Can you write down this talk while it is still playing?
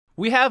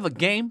We have a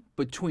game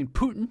between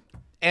Putin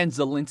and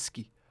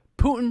Zelensky.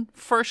 Putin,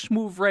 first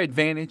mover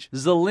advantage.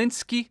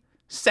 Zelensky,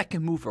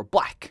 second mover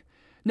black.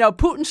 Now,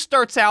 Putin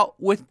starts out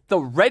with the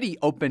Reti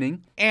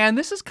Opening, and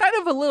this is kind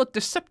of a little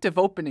deceptive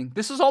opening.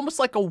 This is almost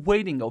like a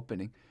waiting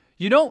opening.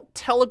 You don't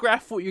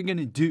telegraph what you're going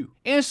to do.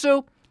 And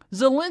so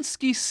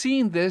Zelensky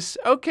seeing this,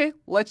 okay,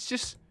 let's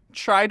just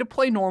try to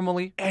play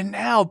normally. And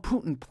now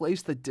Putin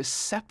plays the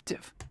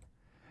deceptive.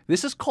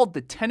 This is called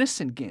the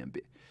Tennison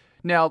Gambit.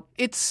 Now,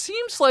 it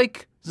seems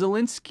like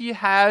Zelensky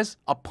has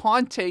a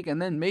pawn take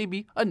and then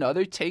maybe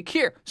another take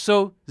here.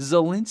 So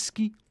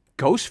Zelensky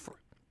goes for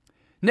it.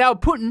 Now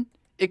Putin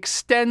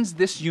extends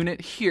this unit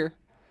here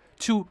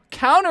to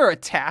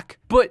counterattack,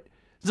 but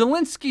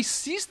Zelensky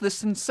sees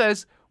this and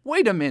says,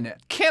 wait a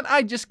minute, can't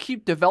I just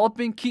keep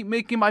developing, keep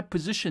making my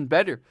position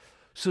better?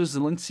 So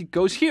Zelensky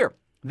goes here.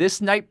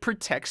 This knight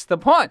protects the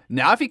pawn.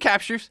 Now if he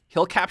captures,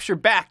 he'll capture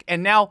back,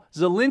 and now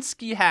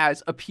Zelensky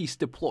has a piece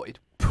deployed.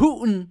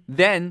 Putin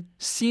then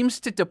seems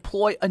to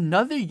deploy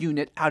another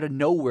unit out of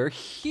nowhere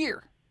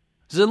here.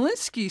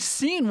 Zelensky,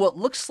 seeing what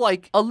looks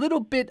like a little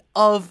bit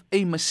of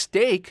a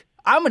mistake,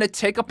 I'm going to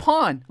take a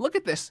pawn. Look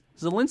at this.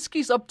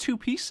 Zelensky's up 2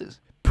 pieces.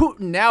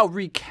 Putin now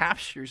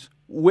recaptures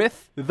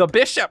with the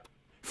bishop.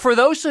 For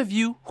those of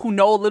you who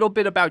know a little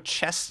bit about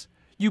chess,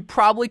 you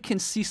probably can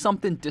see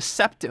something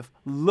deceptive.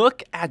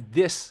 Look at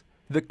this.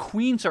 The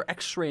queens are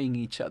x-raying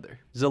each other.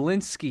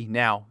 Zelensky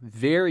now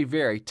very,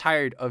 very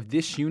tired of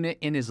this unit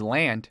in his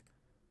land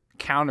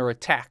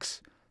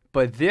counterattacks.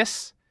 But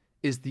this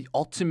is the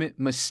ultimate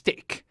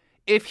mistake.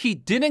 If he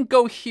didn't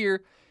go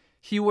here,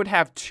 he would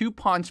have 2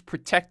 pawns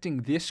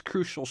protecting this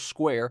crucial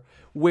square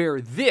where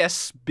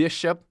this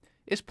bishop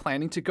is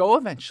planning to go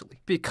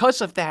eventually. Because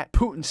of that,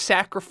 Putin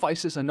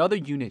sacrifices another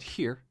unit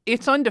here.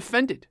 It's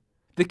undefended.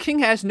 The king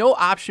has no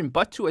option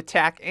but to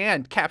attack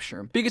and capture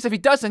him. Because if he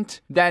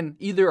doesn't, then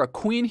either a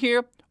queen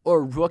here or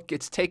a rook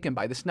gets taken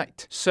by this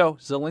knight. So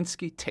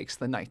Zelensky takes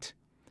the knight.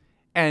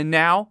 And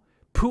now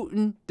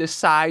Putin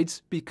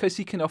decides, because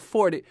he can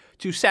afford it,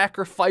 to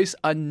sacrifice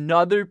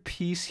another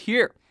piece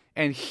here.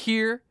 And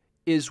here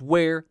is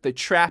where the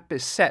trap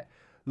is set.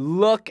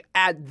 Look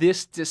at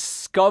this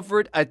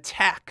discovered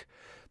attack.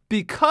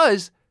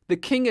 Because the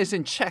king is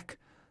in check,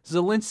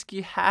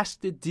 Zelensky has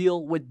to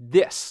deal with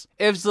this.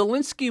 If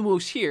Zelensky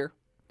moves here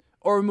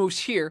or moves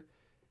here,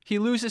 he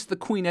loses the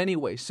queen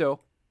anyway, so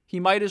he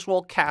might as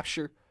well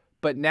capture.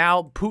 But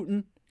now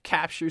Putin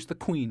captures the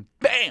queen.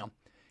 Bam!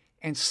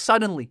 And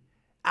suddenly,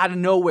 out of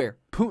nowhere,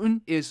 Putin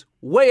is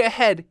way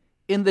ahead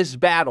in this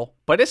battle.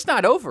 But it's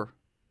not over.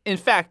 In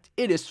fact,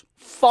 it is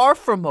far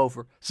from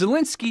over.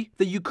 Zelensky,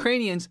 the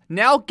Ukrainians,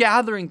 now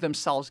gathering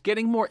themselves,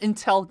 getting more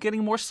intel,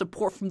 getting more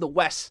support from the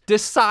West,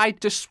 decide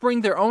to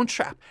spring their own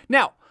trap.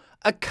 Now,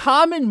 a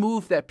common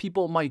move that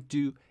people might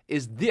do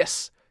is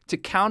this, to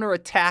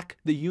counterattack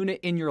the unit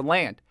in your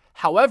land.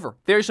 However,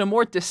 there's a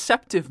more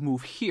deceptive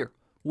move here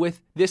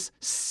with this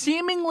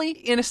seemingly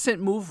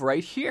innocent move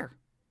right here.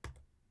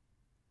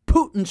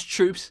 Putin's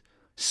troops,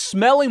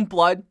 smelling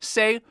blood,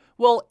 say,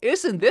 well,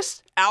 isn't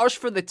this ours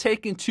for the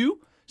taking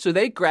too? So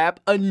they grab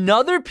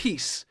another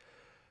piece.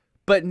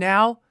 But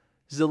now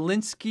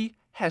Zelensky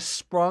has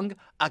sprung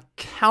a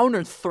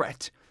counter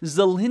threat.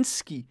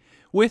 Zelensky,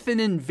 with an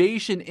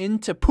invasion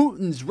into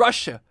Putin's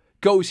Russia,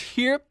 goes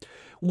here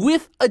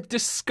with a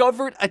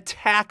discovered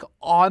attack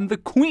on the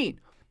queen.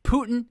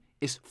 Putin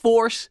is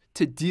forced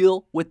to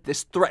deal with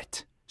this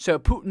threat. So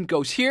Putin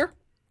goes here,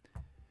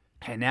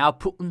 and now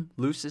Putin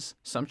loses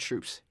some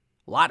troops.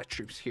 A lot of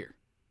troops here.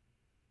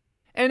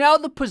 And now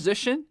the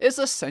position is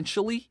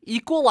essentially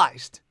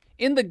equalized.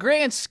 In the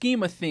grand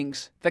scheme of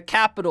things, the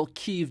capital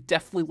Kyiv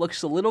definitely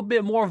looks a little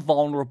bit more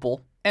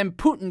vulnerable, and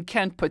Putin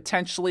can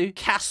potentially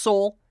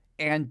castle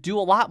and do a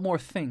lot more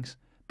things.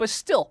 But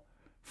still,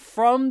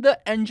 from the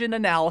engine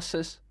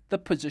analysis, the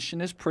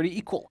position is pretty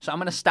equal. So I'm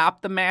going to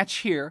stop the match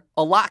here.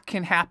 A lot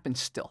can happen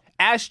still.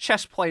 As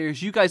chess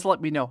players, you guys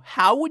let me know,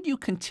 how would you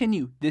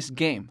continue this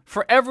game?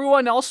 For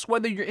everyone else,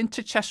 whether you're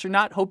into chess or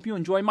not, hope you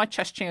enjoy my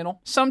chess channel.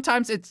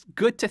 Sometimes it's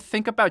good to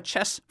think about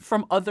chess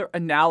from other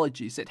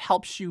analogies. It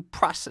helps you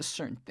process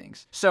certain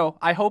things. So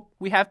I hope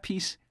we have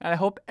peace, and I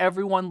hope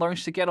everyone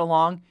learns to get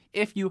along.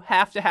 If you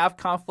have to have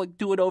conflict,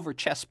 do it over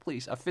chess,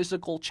 please. A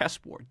physical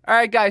chessboard. All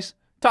right, guys.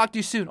 Talk to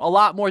you soon. A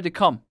lot more to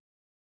come.